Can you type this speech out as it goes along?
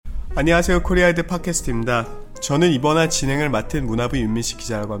안녕하세요. 코리아이드 팟캐스트입니다. 저는 이번화 진행을 맡은 문화부 윤민식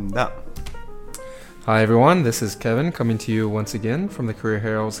기자라고 합니다. Hi everyone, this is Kevin coming to you once again from the Korea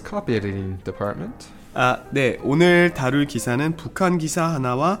Herald's copy editing department. 네, 오늘 다룰 기사는 북한 기사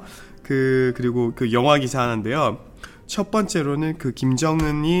하나와 그리고 그 영화 기사 하나인데요. 첫 번째로는 그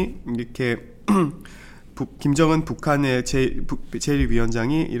김정은이 이렇게 김정은 북한의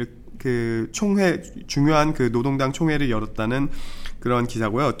제1위원장이 이렇게 그 총회 중요한 그 노동당 총회를 열었다는 그런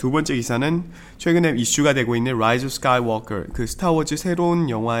기사고요. 두 번째 기사는 최근에 이슈가 되고 있는 Rise of Skywalker, 그 스타워즈 새로운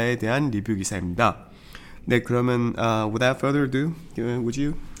영화에 대한 리뷰 기사입니다. 네, 그러면 without further ado, would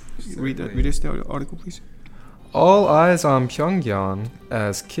you read us the article, please? All eyes on Pyongyang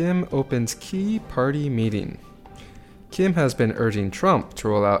as Kim opens key party meeting. Kim has been urging Trump to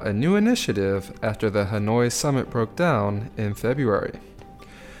roll out a new initiative after the Hanoi summit broke down in February.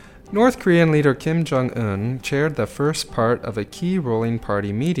 North Korean leader Kim Jong-un chaired the first part of a key ruling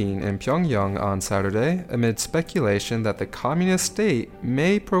party meeting in Pyongyang on Saturday amid speculation that the communist state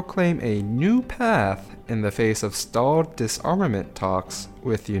may proclaim a new path in the face of stalled disarmament talks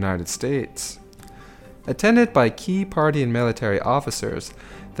with the United States. Attended by key party and military officers,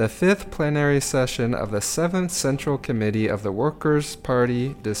 the fifth plenary session of the 7th Central Committee of the Workers'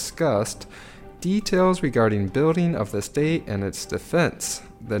 Party discussed details regarding building of the state and its defense,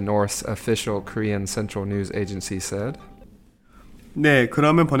 the North's official Korean Central News Agency said. 네,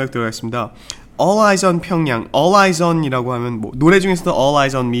 그러면 번역 들어가겠습니다. All Eyes on 평양, All Eyes on이라고 하면 뭐, 노래 중에서도 All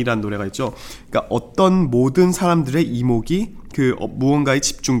Eyes on me라는 노래가 있죠. 그러니까 어떤 모든 사람들의 이목이 무언가에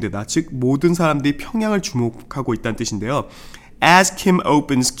집중되다. 즉 모든 사람들이 평양을 주목하고 있다는 뜻인데요. As Kim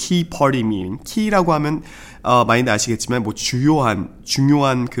opens key party meeting. key라고 하면 많이들 아시겠지만 뭐 중요한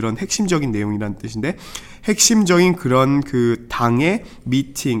그런 핵심적인 내용이라는 뜻인데 핵심적인 그런 그 당의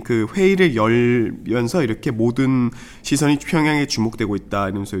미팅, 그 회의를 열면서 이렇게 모든 시선이 평양에 주목되고 있다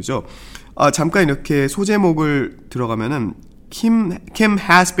이런 소리죠. 잠깐 이렇게 소제목을 들어가면은 Kim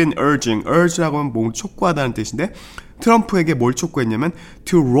has been urge라고 하면 뭘 촉구하다는 뜻인데 트럼프에게 뭘 촉구했냐면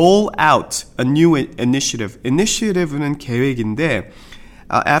to roll out a new initiative. initiative는 계획인데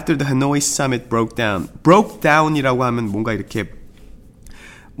after the Hanoi summit broke down이라고 하면 뭔가 이렇게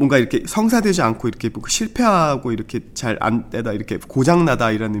성사되지 않고 이렇게 실패하고 이렇게 잘 안 되다 이렇게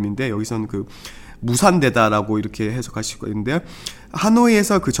고장나다 이런 의미인데 여기서는 그 무산되다라고 이렇게 해석할 수 있는데요.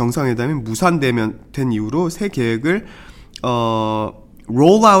 하노이에서 그 정상회담이 무산된 이후로 새 계획을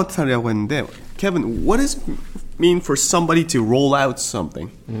roll out 하려고 했는데 Kevin, what does it mean for somebody to roll out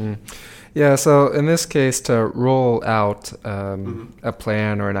something? Yeah, so in this case, to roll out a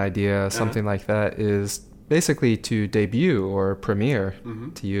plan or an idea, something like that, is basically to debut or premiere,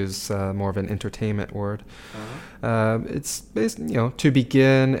 to use more of an entertainment word. It's to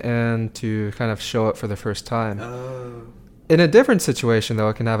begin and to kind of show it for the first time. In a different situation, though,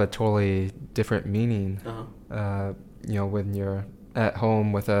 it can have a totally different meaning. When you're at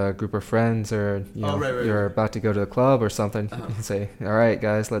home with a group of friends or you're about to go to the club or something, you can say, all right,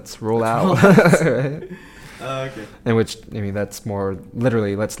 guys, let's roll out. Right? Okay. In which, that's more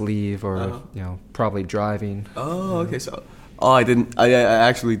literally, let's leave or, probably driving. Oh, okay. So, I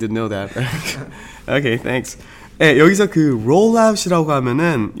actually didn't know that. Okay, thanks. 네, 여기서 그 roll out이라고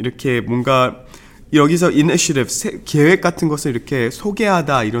하면은 이렇게 뭔가 여기서 initiative, 계획 같은 것을 이렇게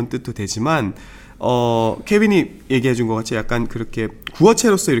소개하다 이런 뜻도 되지만 케빈이 얘기해 준 것 같이 약간 그렇게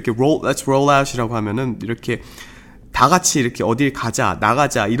구어체로서 이렇게 let's roll out이라고 하면은 이렇게 다 같이 이렇게 어딜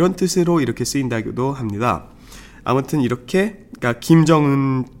나가자 이런 뜻으로 이렇게 쓰인다고도 합니다. 아무튼 이렇게 그러니까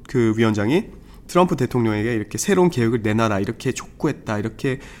김정은 그 위원장이 트럼프 대통령에게 이렇게 새로운 계획을 내놔라 이렇게 촉구했다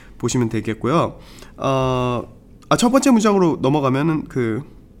이렇게 보시면 되겠고요. 첫 번째 문장으로 넘어가면은 그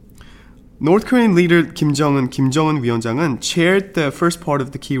North Korean leader 김정은 위원장은 chaired the first part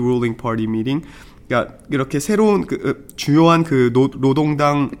of the key ruling party meeting. 그러니까 이렇게 새로운 주요한 그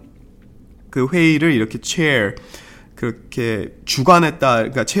노동당 그 회의를 이렇게 chair 그렇게 주관했다.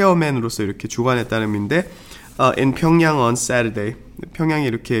 그러니까 체어맨으로서 이렇게 주관했다는 의미인데 in Pyongyang on Saturday. 평양에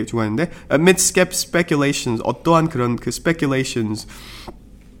이렇게 주관했는데 amid speculations 어떠한 그런 그 speculations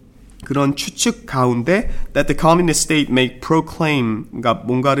그런 추측 가운데 that the communist state may proclaim 그러니까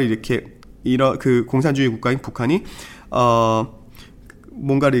뭔가를 이렇게 그 공산주의 국가인 북한이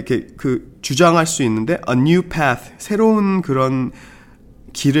뭔가를 이렇게 그 주장할 수 있는데 a new path 새로운 그런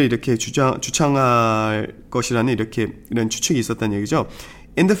길을 이렇게 주창할 것이라는 이런 추측이 있었다는 얘기죠.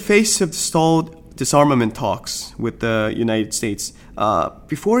 In the face of the stalled disarmament talks with the United States.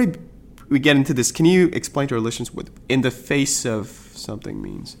 Before we get into this, can you explain to our listeners what in the face of something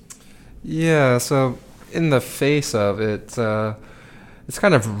means? Yeah, so in the face of it, it's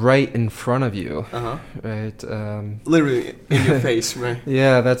kind of right in front of you, Uh-huh. right? Literally in your face, right?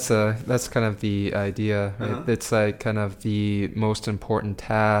 Yeah, that's kind of the idea. Right? Uh-huh. It's like kind of the most important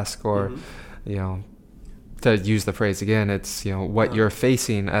task, or you know, to use the phrase again, it's what you're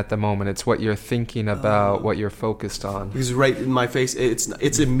facing at the moment. It's what you're thinking about, what you're focused on. Because right in my face,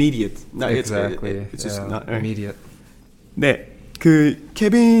 it's immediate. No, Exactly. It's just yeah, not right. immediate. 네, 그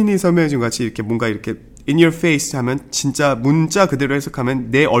케빈이 설명해준 것 같이 이렇게 뭔가 이렇게 in your face 하면 진짜 문자 그대로 해석하면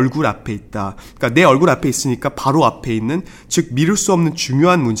내 얼굴 앞에 있다. 그러니까 내 얼굴 앞에 있으니까 바로 앞에 있는, 즉 미룰 수 없는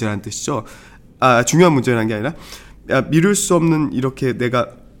중요한 문제라는 뜻이죠. 중요한 문제라는 게 아니라 미룰 수 없는, 이렇게 내가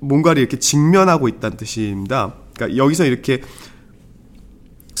뭔가를 이렇게 직면하고 있다는 뜻입니다. 그러니까 여기서 이렇게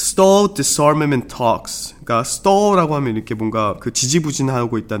stall disarmament talks, 그러니까 stall라고 하면 이렇게 뭔가 그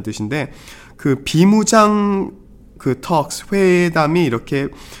지지부진하고 있다는 뜻인데, 그 비무장 그 talks 회담이 이렇게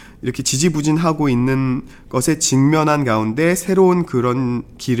지지부진하고 있는 것에 직면한 가운데 새로운 그런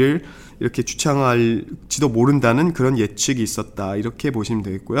길을 이렇게 주창할지도 모른다는 그런 예측이 있었다, 이렇게 보시면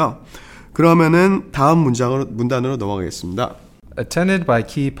되겠고요. 그러면은 다음 문단으로 넘어가겠습니다. Attended by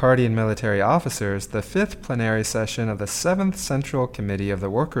key party and military officers, the fifth plenary session of the 7th Central Committee of the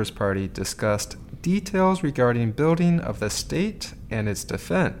Workers' Party discussed details regarding building of the state and its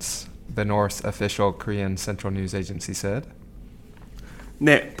defense, the North's official Korean Central News Agency said.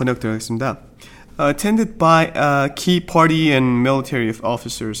 네, 번역 들어가겠습니다. Attended by key party and military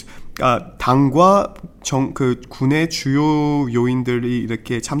officers. 당과 그 군의 주요 요인들이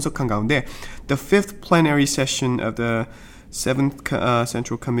이렇게 참석한 가운데 the fifth plenary session of the 7th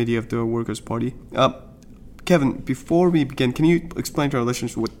Central Committee of the Workers' Party. Kevin, before we begin, can you explain to our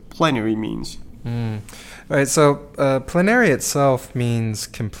listeners what plenary means? Right, so plenary itself means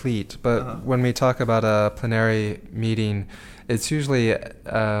complete, but when we talk about a plenary meeting, it's usually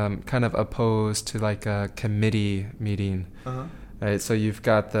kind of opposed to like a committee meeting. Right, so you've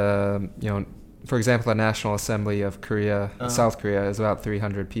got the, for example, the National Assembly of Korea, South Korea is about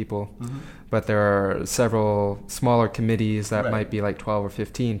 300 people, but there are several smaller committees that might be like 12 or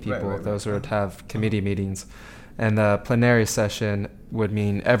 15 people. Those would have committee meetings. And the plenary session would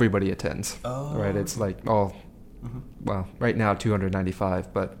mean everybody attends. Right, it's like well, right now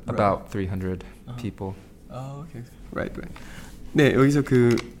 295, but about 300 people. Okay. Right. 네, 여기서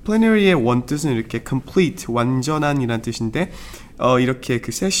그 plenary의 원뜻은 이렇게 complete, 완전한이란 뜻인데, 이렇게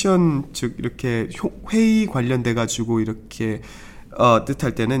그 세션, 즉 이렇게 회의 관련돼 가지고 이렇게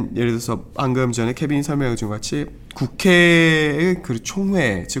뜻할 때는, 예를 들어서 방금 전에 케빈이 설명해 준 것 같이 국회의 그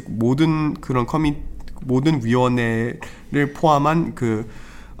총회, 즉 모든 그런 모든 위원회를 포함한 그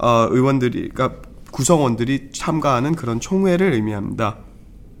의원들이, 그러니까 구성원들이 참가하는 그런 총회를 의미합니다.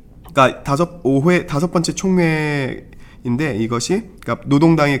 그러니까 다섯 번째 총회인데, 이것이 그러니까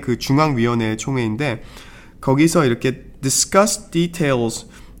노동당의 그 중앙위원회 총회인데, 거기서 이렇게 discuss details,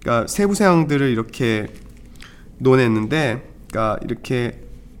 그러니까 세부 사항들을 이렇게 논했는데, 그러니까 이렇게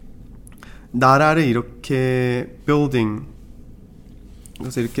나라를 이렇게 building,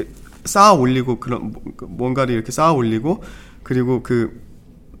 그래서 이렇게 쌓아 올리고, 그런 뭔가를 이렇게 쌓아 올리고, 그리고 그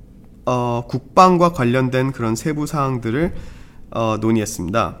국방과 관련된 그런 세부 사항들을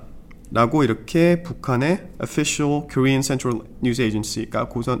논의했습니다. 라고 이렇게 북한의 official Korean Central News Agency가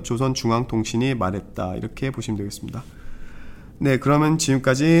조선 중앙 통신이 말했다, 이렇게 보시면 되겠습니다. 네, 그러면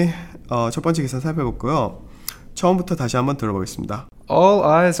지금까지 첫 번째 기사 살펴봤고요. 처음부터 다시 한번 들어보겠습니다. All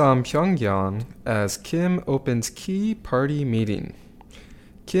eyes on Pyongyang as Kim opens key party meeting.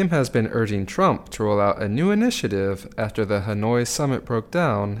 Kim has been urging Trump to roll out a new initiative after the Hanoi summit broke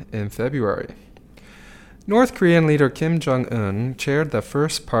down in February. North Korean leader Kim Jong-un chaired the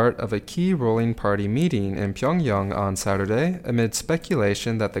first part of a key ruling party meeting in Pyongyang on Saturday amid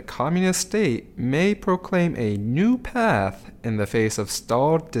speculation that the communist state may proclaim a new path in the face of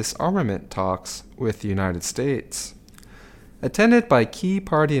stalled disarmament talks with the United States. Attended by key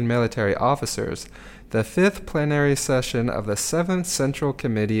party and military officers, the fifth plenary session of the 7th Central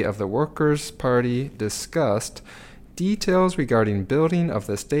Committee of the Workers' Party discussed details regarding building of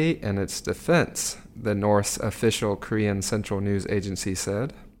the state and its defense, the North's official Korean Central News Agency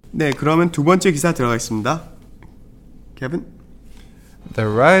said. 네, 그러면 두 번째 기사 들어가겠습니다. Kevin? The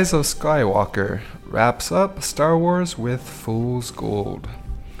Rise of Skywalker wraps up Star Wars with fool's gold.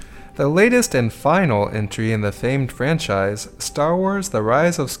 The latest and final entry in the famed franchise, Star Wars The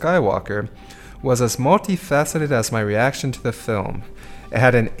Rise of Skywalker, was as multifaceted as my reaction to the film. It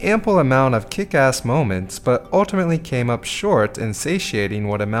had an ample amount of kick-ass moments, but ultimately came up short in satiating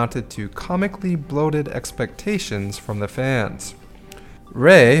what amounted to comically bloated expectations from the fans.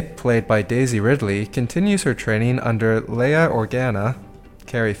 Rey, played by Daisy Ridley, continues her training under Leia Organa,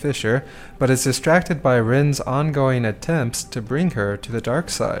 Carrie Fisher, but is distracted by Rin's ongoing attempts to bring her to the dark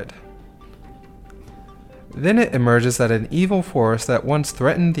side. Then it emerges that an evil force that once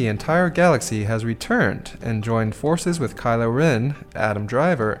threatened the entire galaxy has returned and joined forces with Kylo Ren, Adam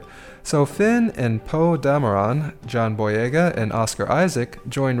Driver. So Finn and Poe Dameron, John Boyega, and Oscar Isaac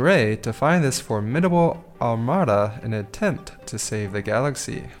join Rey to find this formidable armada in an attempt to save the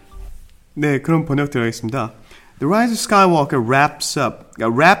galaxy. 네, 그럼 번역 들어가겠습니다. The Rise of Skywalker wraps up.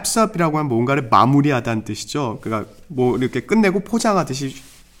 그러니까 wraps up이라고 하면 뭔가를 마무리하다는 뜻이죠. 그러니까 뭐 이렇게 끝내고 포장하듯이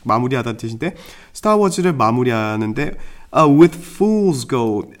마무리하다는 뜻인데 스타워즈를 마무리하는데 with fool's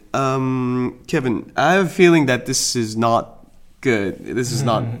gold. Kevin, I have a feeling that this is not good. This is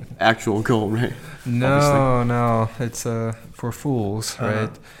not actual gold, right? No, it's for fools,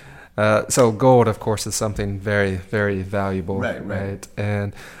 right? So gold, of course, is something very, very valuable, right?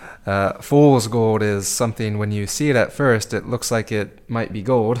 And fool's gold is something when you see it at first, it looks like it might be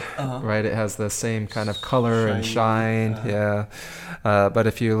gold, right? It has the same kind of color and shine, yeah. But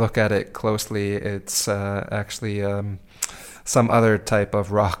if you look at it closely, it's actually some other type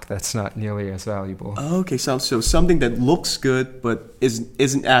of rock that's not nearly as valuable. Okay, so something that looks good but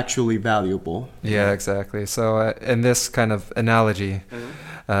isn't actually valuable. Yeah, exactly. So in this kind of analogy,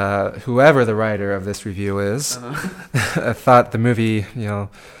 whoever the writer of this review is, thought the movie,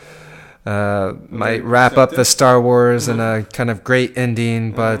 might wrap up the Star Wars in a kind of great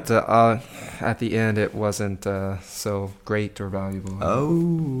ending, but at the end it wasn't so great or valuable.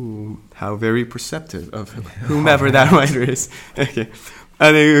 Oh, how very perceptive of whomever that writer is. Okay.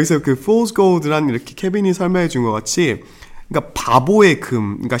 네, 여기서 그 Fool's Gold란 이렇게 케빈이 설명해 준 것 같이, 그러니까 바보의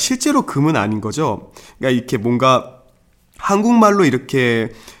금, 그러니까 실제로 금은 아닌 거죠. 그러니까 이렇게 뭔가 한국말로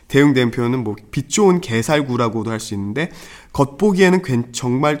이렇게 대응된 표현은 뭐 빛 좋은 개살구라고도 할 수 있는데 겉보기에는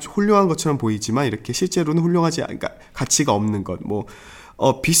정말 훌륭한 것처럼 보이지만 이렇게 실제로는 훌륭하지 그러니까 가치가 없는 것. 뭐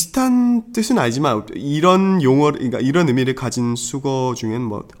비슷한 뜻은 아니지만 이런 용어 그러니까 이런 의미를 가진 수거 중엔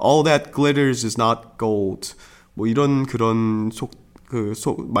뭐 all that glitters is not gold. 뭐 이런 그런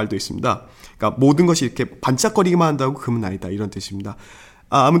말도 있습니다. 그러니까 모든 것이 이렇게 반짝거리기만 한다고 금은 아니다 이런 뜻입니다.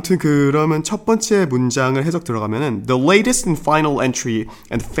 아무튼 그러면 첫 번째 문장을 해석 들어가면은 The latest and final entry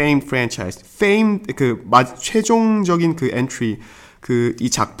and famed franchise. famed 최종적인 그 entry 이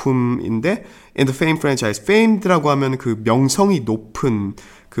작품인데 in the famed franchise. famed라고 하면 그 명성이 높은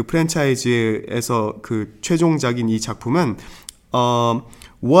그 프랜차이즈에서 그 최종작인 이 작품은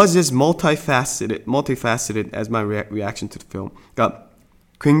was as multifaceted as my reaction to the film. 그러니까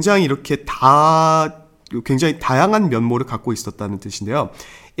굉장히 이렇게 굉장히 다양한 면모를 갖고 있었다는 뜻인데요.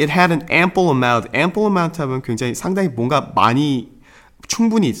 It had an ample amount 하면 굉장히 상당히 뭔가 많이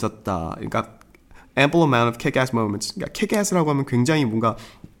충분히 있었다. 그러니까 ample amount of kick-ass moments. 그러니까 kick-ass라고 하면 굉장히 뭔가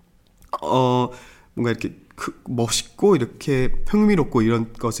이렇게 멋있고 이렇게 흥미롭고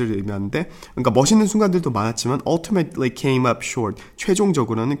이런 것을 의미하는데, 그러니까 멋있는 순간들도 많았지만 ultimately came up short.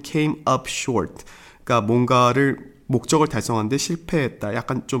 최종적으로는 came up short. 그러니까 뭔가를 목적을 달성하는데 실패했다.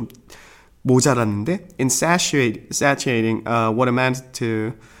 약간 좀 모자랐는데 in satiating what amounted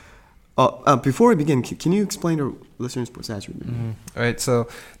to before we begin, can you explain to listeners what satiating? Right, so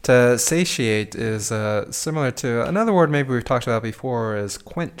to satiate is similar to another word maybe we've talked about before is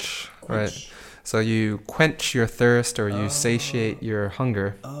quench. Right? So you quench your thirst or you satiate your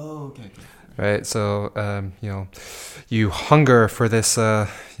hunger. Oh, okay. Right, so you hunger for this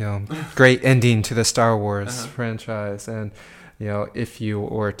great ending to the Star Wars franchise, and if you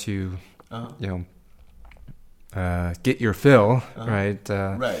were to get your fill, right?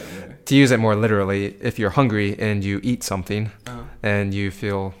 To use it more literally, if you're hungry and you eat something and you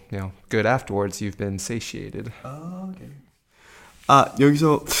feel good afterwards, you've been satiated. Okay.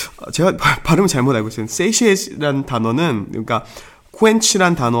 여기서 제가 발음을 잘못 알고 있어요. satiate라는 단어는 그러니까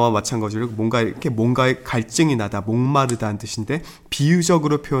quench란 단어와 마찬가지로 뭔가에 갈증이 나다, 목마르다는 뜻인데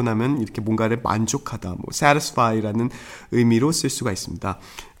비유적으로 표현하면 이렇게 뭔가를 만족하다, 뭐 satisfy라는 의미로 쓸 수가 있습니다.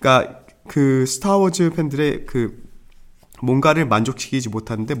 그러니까 그 스타워즈 팬들의 그 뭔가를 만족시키지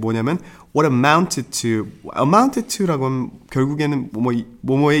못하는데 뭐냐면 what amounted to라고 하면 결국에는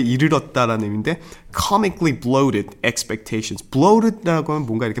뭐뭐에 이르렀다라는 의미인데 comically bloated expectations. bloated라고 하면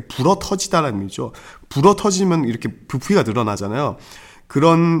뭔가 이렇게 불어 터지다라는 의미죠. 불어 터지면 이렇게 부피가 늘어나잖아요.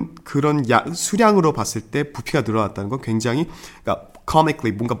 그런 수량으로 봤을 때 부피가 늘어났다는 건 굉장히 그러니까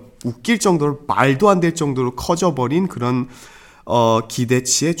comically 뭔가 웃길 정도로 말도 안 될 정도로 커져버린 그런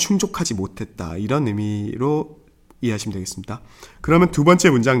기대치에 충족하지 못했다. 이런 의미로 이해하시면 되겠습니다. 그러면 두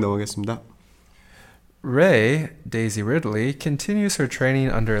번째 문장 넘어가겠습니다. Rey, Daisy Ridley, continues her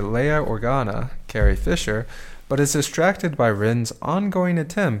training under Leia Organa, Carrie Fisher, but is distracted by Rin's ongoing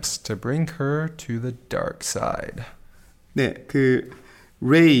attempts to bring her to the dark side. 네,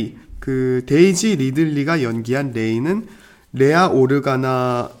 레이 그 데이지 리들리가 연기한 레이는 레아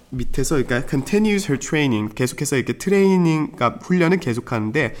오르가나 밑에서 그러니까 continues her training 계속해서 이렇게 트레이닝 그러니까 훈련을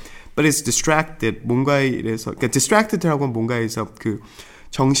계속하는데 but is distracted 뭔가에 의해서 그러니까 distracted라고 하면 뭔가에서 그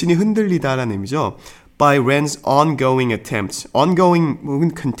정신이 흔들리다라는 의미죠. by Ren's ongoing attempts. ongoing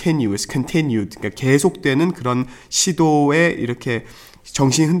혹은 continuous, continued 그러니까 계속되는 그런 시도에 이렇게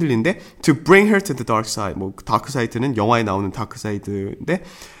정신이 흔들리는데 to bring her to the dark side. 뭐 다크 사이드는 영화에 나오는 다크 사이드인데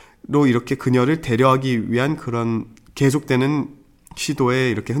로 이렇게 그녀를 데려가기 위한 그런 계속되는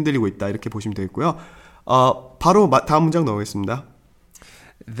시도에 이렇게 흔들리고 있다. 이렇게 보시면 되겠고요. 바로 다음 문장 넣겠습니다.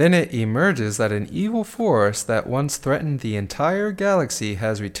 Then it emerges that an evil force that once threatened the entire galaxy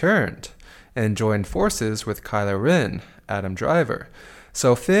has returned and joined forces with Kylo Ren, Adam Driver.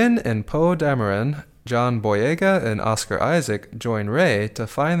 So Finn and Poe Dameron, John Boyega and Oscar Isaac join Rey to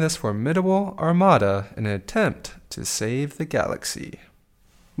find this formidable armada in an attempt to save the galaxy.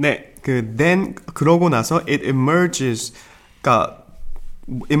 네, then 그러고 나서 it emerges, 그러니까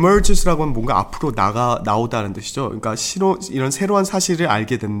emerges라고 하면 뭔가 앞으로 나오다는 뜻이죠. 그러니까 이런 새로운 사실을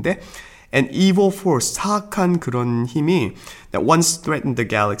알게 되는데 an evil force, 사악한 그런 힘이 that once threatened the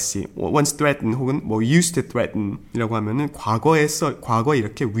galaxy, once threatened 혹은 뭐 used to threaten이라고 하면은 과거에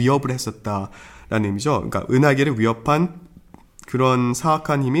이렇게 위협을 했었다라는 의미죠. 그러니까 은하계를 위협한 그런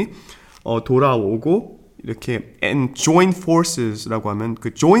사악한 힘이 돌아오고 이렇게 and join forces라고 하면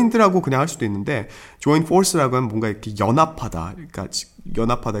그 joined라고 그냥 할 수도 있는데 join forces라고 하면 뭔가 이렇게 연합하다, 그러니까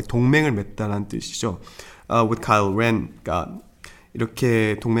연합하다, 동맹을 맺다라는 뜻이죠. With Kylo Ren, 그러니까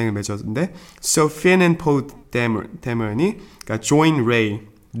이렇게 동맹을 맺었는데 so Finn and Poe Dameron이 그러니까 join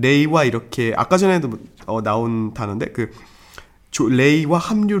레이와 이렇게 아까 전에도 나온 단어인데 그 레이와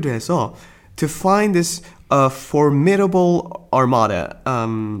합류를 해서 to find this formidable armada.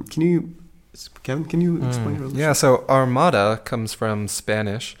 Kevin, can you explain it a little? Yeah, so armada comes from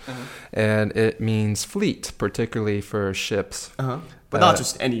Spanish, and it means fleet, particularly for ships. But not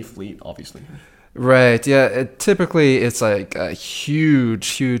just any fleet, obviously. Right, yeah. Typically, it's like a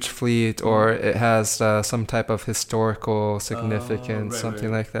huge fleet, or it has some type of historical significance,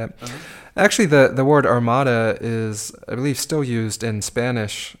 something like that. Actually, the word armada is, I believe, still used in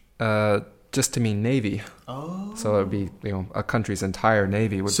Spanish just to mean navy. So it would be, a country's entire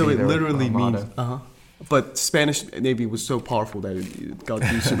navy would so be it their literally armada. means, but Spanish Navy was so powerful that it got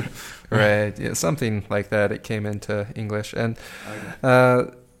used. Right, yeah, something like that. It came into English. And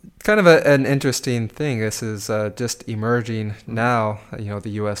kind of an interesting thing, this is just emerging now. The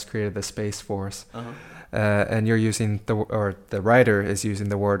U.S. created the Space Force. And you're using the writer is using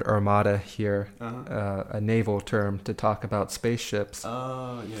the word armada here, a naval term to talk about spaceships.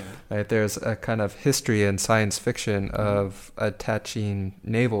 Right, there's a kind of history in science fiction of attaching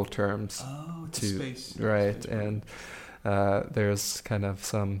naval terms to space. Right, and there's kind of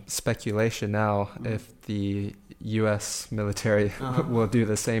some speculation now if the U.S. military will do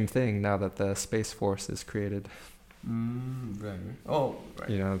the same thing now that the Space Force is created. Right. Oh,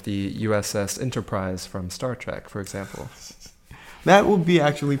 right. The USS Enterprise from Star Trek, for example. That would be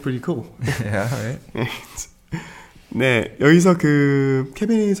actually pretty cool. Yeah, right. 네, 여기서 그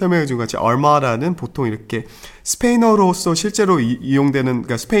케빈이 설명해 준 같이 armada는 보통 이렇게 스페인어로서 실제로 이용되는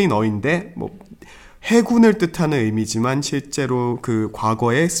그러니까 스페인어인데 뭐 해군을 뜻하는 의미지만 실제로 그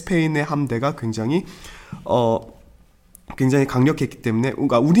과거에 스페인의 함대가 굉장히 강력했기 때문에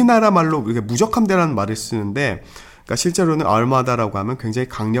그러니까 우리나라 말로 이렇게 무적함대라는 말을 쓰는데 그러니까 실제로는 armada라고 하면 굉장히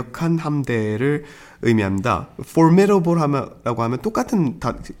강력한 함대를 의미합니다. formidable라고 하면 똑같은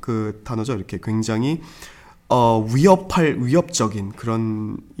그 단어죠. 이렇게 굉장히 위협적인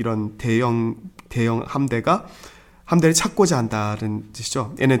그런 이런 대형 함대를 찾고자 한다는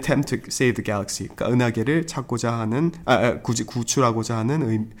뜻이죠. In an attempt to save the galaxy. 그러니까 은하계를 찾고자 하는 구출하고자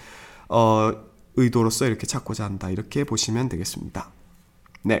하는 의도로서 이렇게 찾고자 한다. 이렇게 보시면 되겠습니다.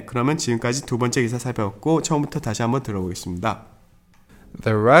 네, 그러면 지금까지 두 번째 기사 살펴봤고 처음부터 다시 한번 들어보겠습니다.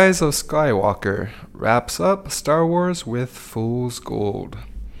 The Rise of Skywalker wraps up Star Wars with Fool's Gold.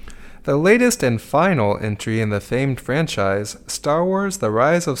 The latest and final entry in the famed franchise, Star Wars The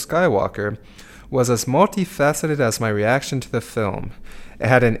Rise of Skywalker, was as multifaceted as my reaction to the film. It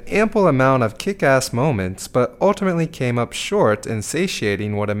had an ample amount of kick-ass moments, but ultimately came up short in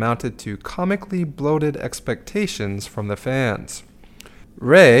satiating what amounted to comically bloated expectations from the fans.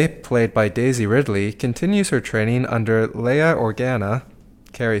 Rey, played by Daisy Ridley, continues her training under Leia Organa,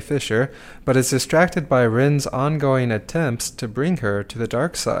 Carrie Fisher, but is distracted by Ren's ongoing attempts to bring her to the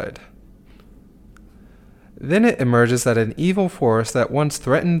dark side. Then it emerges that an evil force that once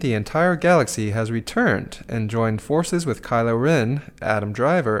threatened the entire galaxy has returned and joined forces with Kylo Ren, Adam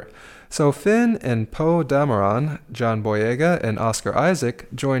Driver. So Finn and Poe Dameron, John Boyega, and Oscar Isaac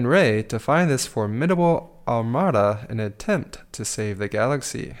join Rey to find this formidable armada in an attempt to save the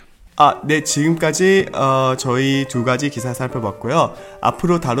galaxy. 네, 지금까지 저희 두 가지 기사 살펴봤고요.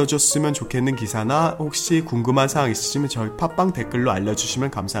 앞으로 다뤄줬으면 좋겠는 기사나 혹시 궁금한 사항 있으시면 저희 팟빵 댓글로 알려주시면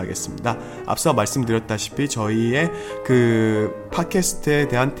감사하겠습니다. 앞서 말씀드렸다시피 저희의 그 팟캐스트에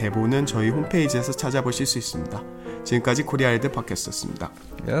대한 대본은 저희 홈페이지에서 찾아보실 수 있습니다. 지금까지 코리아이드 팟캐스트였습니다.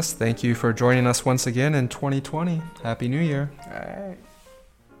 Yes, thank you for joining us once again in 2020. Happy New Year. All right.